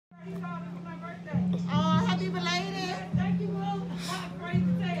Oh, happy belated. Thank you, Will.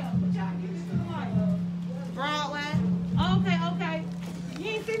 Broadway. Okay. You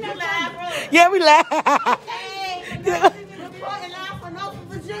ain't seen that live? Yeah, we laugh. Hey, live for Norfolk,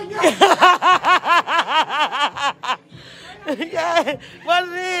 Virginia. Yeah, what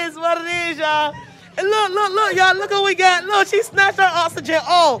it is, y'all. And look, y'all, look what we got. Look, she snatched her oxygen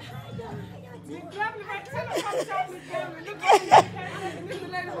off.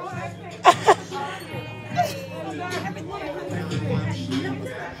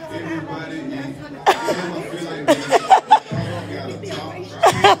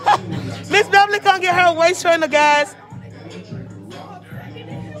 Miss Beverly can't get her waist trainer, guys.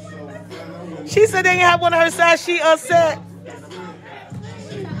 She said they didn't have one of her size. She upset.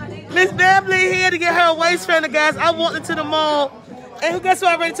 Miss Beverly here to get her waist trainer, guys. I walked into the mall. And who guess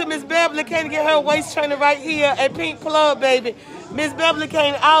what I ran into? Miss Beverly came to get her waist trainer right here at Pink Plug, baby. Miss Beverly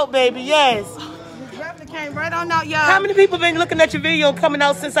came out, baby, yes. Miss Beverly came right on out, y'all. How many people been looking at your video coming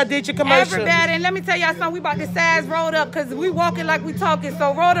out since I did your commercial? Everybody, and let me tell y'all something. We about to size Rhoda up because we walking like we talking.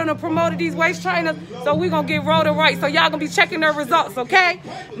 So Rhoda done promoted these waist trainers, so we going to get Rhoda right. So y'all going to be checking their results, okay?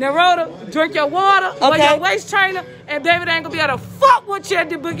 Now, Rhoda, drink your water, wear your waist trainer, and baby, they ain't going to be able to fuck with you at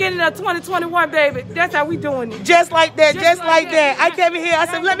the beginning of 2021, baby. That's how we doing it. Just like that, just like that. I came in here, I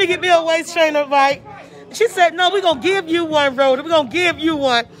said, let me get me a waist trainer right. She said, no, we're going to give you one, Rhoda. We're going to give you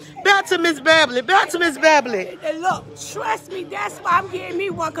one. Back to Miss Beverly. Back to Miss Beverly. And look, trust me, that's why I'm getting me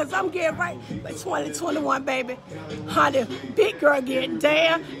one, because I'm getting right for 2021, baby. Honey, big girl getting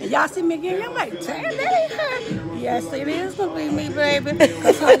down. And y'all see me getting, I'm like, damn, that ain't her. Yes, it is going to be me, baby.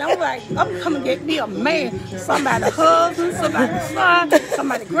 Because, honey, I'm like, I'm coming to get me a man. Somebody husband, somebody son,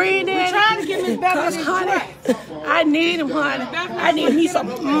 somebody granddaddy. We're trying to get Miss Beverly to honey, I need him, honey. I need me some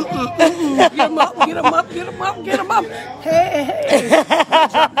Get him up, get him up, get him up, get him up. Hey.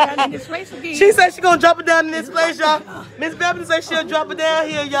 In this place again. She said she gonna drop it down in this place, y'all. Miss Beverly said she'll drop it down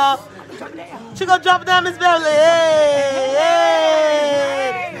here, y'all. She gonna drop it down, Miss Beverly. Hey.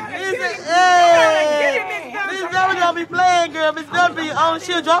 Miss Beverly gonna be playing, girl. Miss Beverly,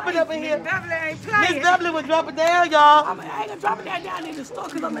 she'll drop it up in here. Miss Beverly will drop it down, y'all. I ain't gonna drop it down in the store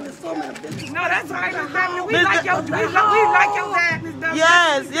because I'm in the store. No, that's right, Miss Beverly. We like your dad, Miss Beverly.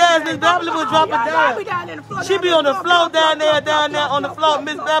 Yes, Miss Beverly will drop it down. She be on the floor down there on the floor.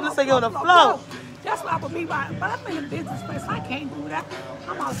 Miss Beverly say you on the floor. That's why I would be right. But I'm in a business place. I can't do that.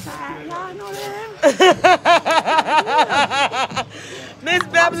 I'm outside. Y'all know that? Miss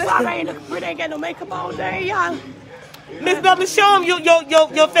Beverly. I'm sorry, I ain't got no makeup all day, y'all. Miss Beverly, show them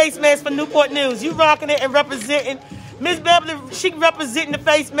your face mask for Newport News. You rocking it and representing. Miss Beverly, she representing the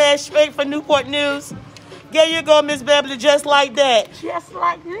face mask straight for Newport News. There you go, Miss Beverly, just like that. Just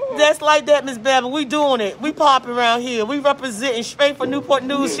like that. Just like that, Miss Beverly. We doing it. We popping around here. We representing straight for Newport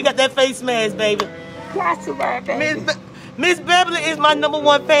News. She got that face mask, baby. Got to, baby. Miss Beverly is my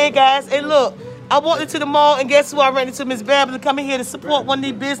 #1 fan, guys. And look, I walked into the mall, and guess who I ran into? Miss Beverly coming here to support one of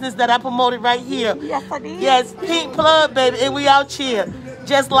these businesses that I promoted right here. Yes, I did. Yes, Pink Plug, baby, and we out here.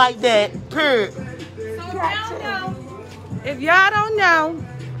 Just like that. Period. If y'all don't know,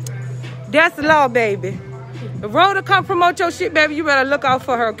 that's the law, baby. If Rhoda come promote your shit, baby, you better look out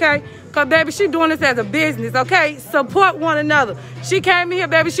for her, okay? Because, baby, she doing this as a business, okay? Support one another. She came in here,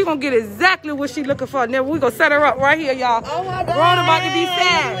 baby, she going to get exactly what she looking for. Now, we going to set her up right here, y'all. Oh, my God. Rhoda about to be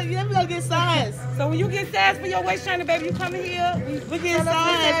sad. Let me go get size. So, when you get size for your waist trainer, baby, you come in here. We get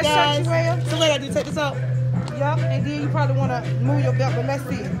size, guys. So, wait, I do take this out. Yup, and then you probably want to move your belt, but let's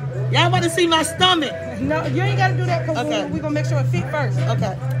see it. Y'all want to see my stomach? No, you ain't got to do that because we're going to make sure it fit first.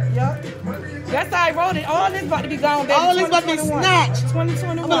 Okay. Yup. That's how I wrote it. All this about to be gone, baby. All this about to be snatched.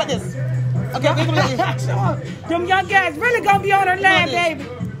 2021. I'm like this. Okay, give me like Them young guys really going to be on her line, baby.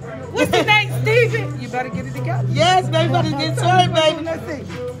 What's the name, Stevie? You better get it together. Yes, baby. Better get to it, baby. Let's see.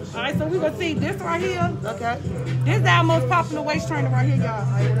 All right, so we're going to see this right here. Okay. This is our most popular waist trainer right here, y'all.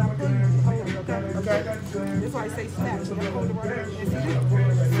 All right, I'll pull you. Okay. This why I say snatch. So hold it right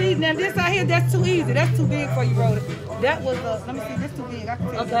here. See, now this right here, that's too easy. That's too big for you, Rhoda. That was a, let me see, this too big. I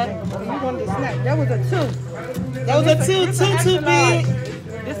can tell you. You wanted to snatch. That was a 2. That was a 2, too big.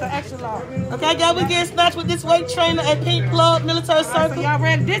 This an extra large. Okay, guys, we get snatched with this weight trainer at Pink Plug Military Circle. So y'all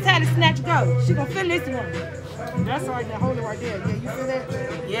ready? This how the snatch go. She gonna feel this one. That's right there. Hold it right there. Yeah, you feel that?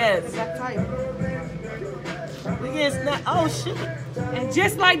 Yes. That's tight. We get snatched. Oh, shit. And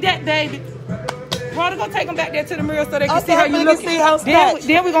just like that, baby. Rhoda, go take them back there to the mirror so they can see how you look.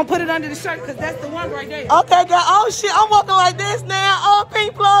 Then we're going to put it under the shirt because that's the one right there. Okay, guys. Oh, shit. I'm walking like this now. Oh,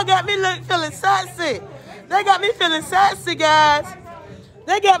 Pink Plug got me feeling sexy. They got me feeling sexy, guys.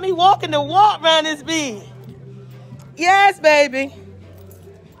 They got me walking the walk around this bee. Yes, baby.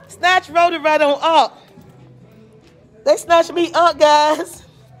 Snatch Rhoda right on up. They snatched me up, guys.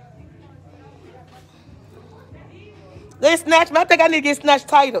 They snatched me. I think I need to get snatched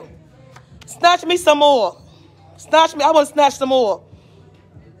tighter. Snatch me some more. Snatch me. I want to snatch some more.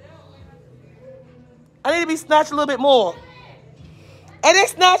 I need to be snatched a little bit more. And they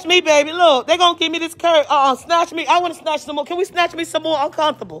snatch me, baby. Look, they going to give me this curve. Snatch me. I want to snatch some more. Can we snatch me some more?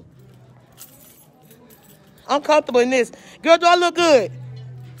 Uncomfortable. Uncomfortable in this. Girl, do I look good?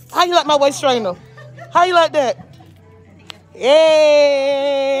 How you like my waist trainer? How you like that?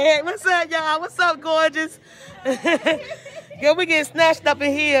 Hey, what's up, y'all? What's up, gorgeous? Girl, we getting snatched up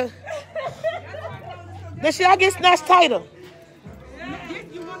in here. Then should I get snatched tighter?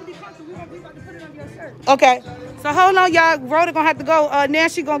 Okay. So hold on, y'all. Rhoda gonna have to go. Now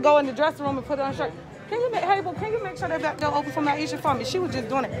she gonna go in the dressing room and put on a shirt. Can you make sure that back door open for Maisha for me? She was just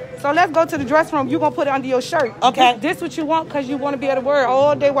doing it. So let's go to the dressing room. You gonna put it under your shirt. Okay. This what you want because you want to be able to wear it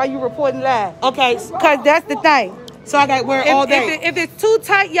all day while you reporting live. Okay. Because that's the thing. So I got to wear it all day. If it's too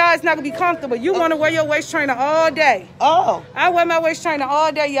tight, y'all, it's not gonna be comfortable. You want to wear your waist trainer all day. Oh. I wear my waist trainer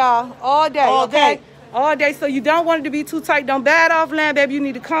all day, y'all. All day. All okay? day. All day, so you don't want it to be too tight. Don't bad off land, baby. You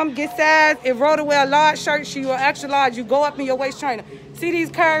need to come get size. If Rhoda wear a large shirt, she will extra large. You go up in your waist trainer. See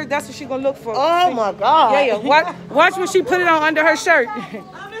these curves? That's what she gonna look for. Oh, see? my God. Yeah. Watch when she put it on under her shirt.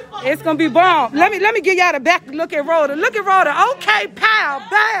 It's gonna be bomb. Let me give y'all the back look at Rhoda. Look at Rhoda. Okay, pow,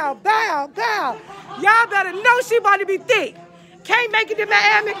 bow, bow, bow. Y'all better know she about to be thick. Can't make it to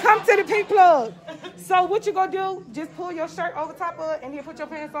Miami, come to the Pink Plug. So what you gonna do, just pull your shirt over top of it and then put your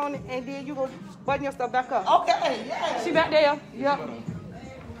pants on it and then you go button your stuff back up. Okay, yeah. She back there, yep.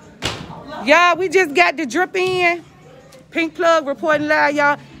 Y'all, we just got the drip in. Pink Plug reporting live,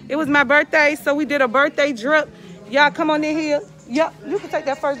 y'all. It was my birthday, so we did a birthday drip. Y'all come on in here. Yep, you can take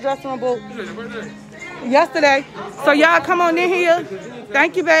that first dressing room, boo. Yesterday. So y'all come on in here.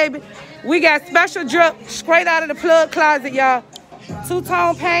 Thank you, baby. We got special drip straight out of the plug closet, y'all.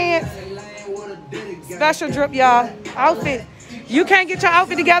 Two-tone pants. Special drip, y'all. Outfit. You can't get your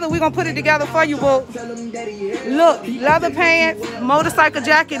outfit together, we're going to put it together for you, boo. Look, leather pants, motorcycle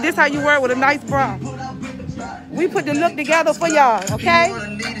jacket. This how you wear it with a nice bra. We put the look together for y'all, okay?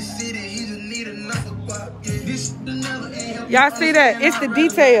 Y'all see that? It's the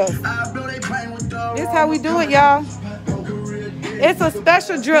details. This how we do it, y'all. It's a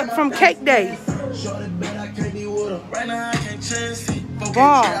special drip from Cake Day.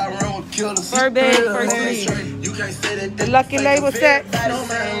 Bomb. Burberry first sleeve. The Lucky Label set.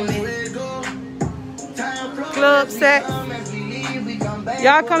 Club set.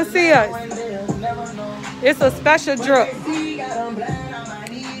 Y'all come see us. It's a special drip.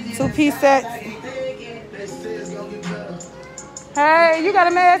 Two-piece set. Hey, you got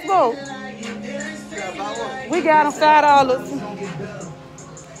a mask, boo? We got them $5.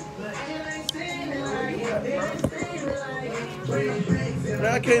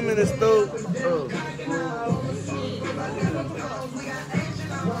 I came in the stove.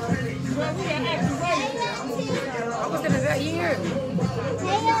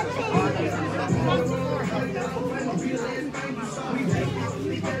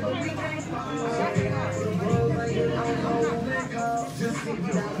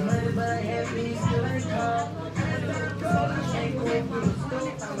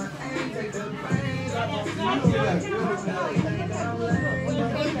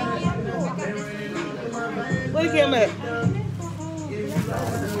 Where you came at?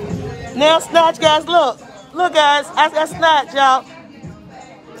 Now snatch, guys, look. Look, guys, I snatch, y'all.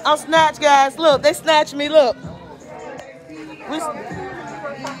 I'm snatch, guys. Look, they snatched me, look.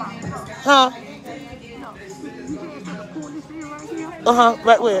 Huh?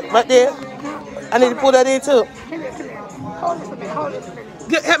 Right where? Right there? I need to pull that in, too.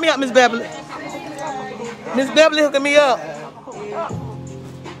 Help me out, Miss Beverly. Miss Beverly hooking me up.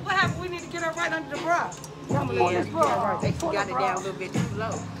 What happened? We need to get her right under the bra. They got it down a little bit too low.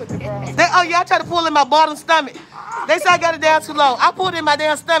 Oh, yeah, I tried to pull in my bottom stomach. They said I got it down too low. I pulled in my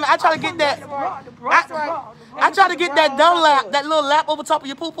damn stomach. I try to get that. I try to get that dumb lap, that little lap over top of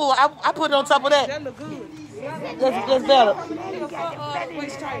your poo-poo. I put it on top of that. That look good. That's better.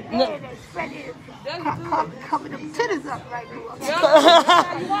 Cover them titties up right now.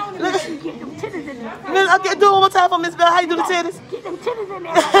 Get them titties in there. Okay, do it one more time for Miss Bell. How you do the titties? Get them titties in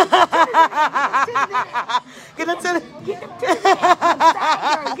there. Get them titties. Get them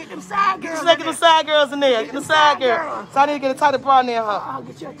titties. Get them side girls. Get them side girls in there. Get them side girls. So I need to get a tighter bra in there, huh? I'll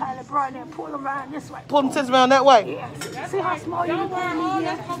get you a tighter bra in there. Pull them around this way. Pull them titties around that way. Yeah. See how small you can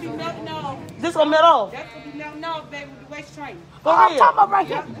That's gonna be melting off. This one met off. That's gonna be melting off, baby, with the waist trainer. For I'm real. talking about right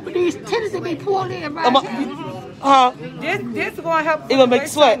here. These titties that be pulled in right here. This is gonna help. It gonna make you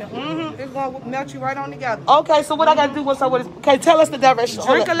sweat. It's gonna melt you right on together. Okay, so what I gotta do once I wear this? Okay, tell us the directions.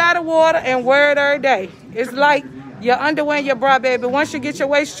 Drink a lot of water and wear it every day. It's like your underwear and your bra, baby. Once you get your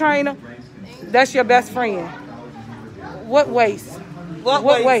waist trainer, that's your best friend. What waist? What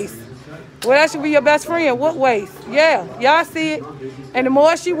waist? Well, that should be your best friend. What waist? Yeah, y'all see it. And the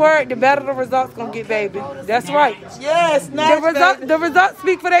more she work, the better the results gonna get, baby. That's right. Yes, The results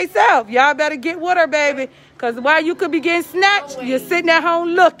speak for themselves. Y'all better get with her, baby. Because while you could be getting snatched, you're sitting at home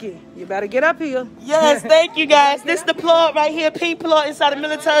looking. You better get up here. Yes, thank you, guys. This is the plug right here. Pink plug inside the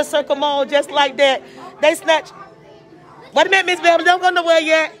Military Circle Mall, just like that. They snatch. Wait a minute, Miss Beverly. Don't go nowhere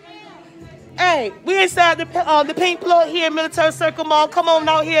yet. Hey, we inside the pink plug here in Military Circle Mall. Come on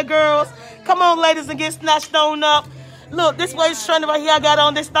out here, girls. Come on, ladies, and get snatched on up. Look, this waist trainer right here I got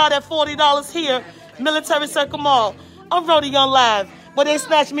on. They start at $40 here, Military Circle Mall. I'm Rhoda Young Live, but they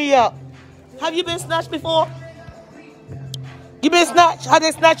snatched me up. Have you been snatched before? You been snatched? Have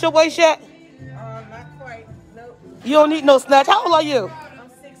they snatched your waist yet? Not quite. Nope. You don't need no snatch. How old are you? I'm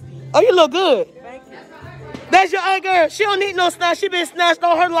 60. Oh, you look good. Thank you. That's your other girl. She don't need no snatch. She been snatched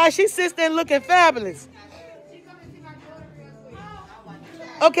all her life. She sits there looking fabulous.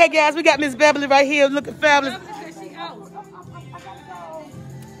 Okay, guys, we got Miss Beverly right here looking fabulous.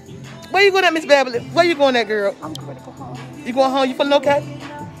 Where you going at, Miss Beverly? Where you going at, girl? I'm going to go home. You going home? You feeling okay?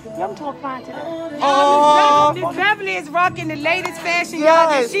 Yeah, I'm talking fine today. Oh, Miss Beverly is rocking the latest fashion, y'all.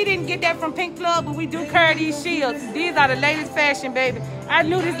 Yes. She didn't get that from Pink Club, but we do carry these shields. These are the latest fashion, baby. I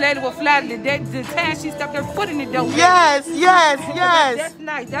knew this lady was flat the time she stuck her foot in the door. yes, yes, yes. That's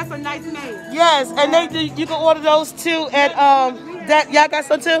nice. That's a nice man. Yes, and they do, you can order those too at that y'all got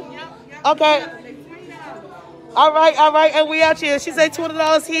some too? Okay. All right, and we out here. She said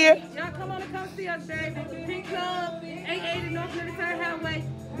 $20 here. Y'all come on and come see us, baby. Pink Club, 880 North Military Highway,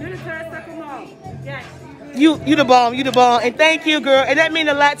 Military Circle Mall. Yes. You the bomb, and thank you, girl, and that means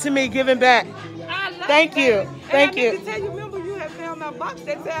a lot to me giving back. Thank you, thank you. I meant to tell you, remember you had found my box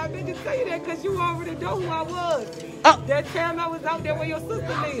that time. I meant to tell you that because you already know who I was. Oh. That time I was out there where your sister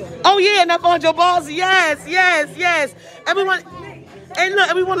lived. Oh yeah, and I found your balls. Yes. Everyone, and look,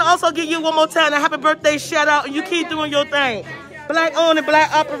 and we want to also give you one more time a happy birthday shout out, and you keep doing your thing. Black owned and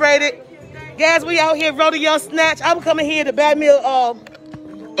black operated. Guys, we out here Rhoda Young Snatch. I'm coming here to Bad Mill.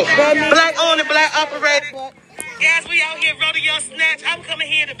 Black owned and black operated. Guys, we out here Rhoda Young Snatch. I'm coming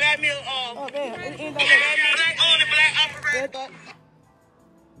here to Bad Mill. Black owned and black operated.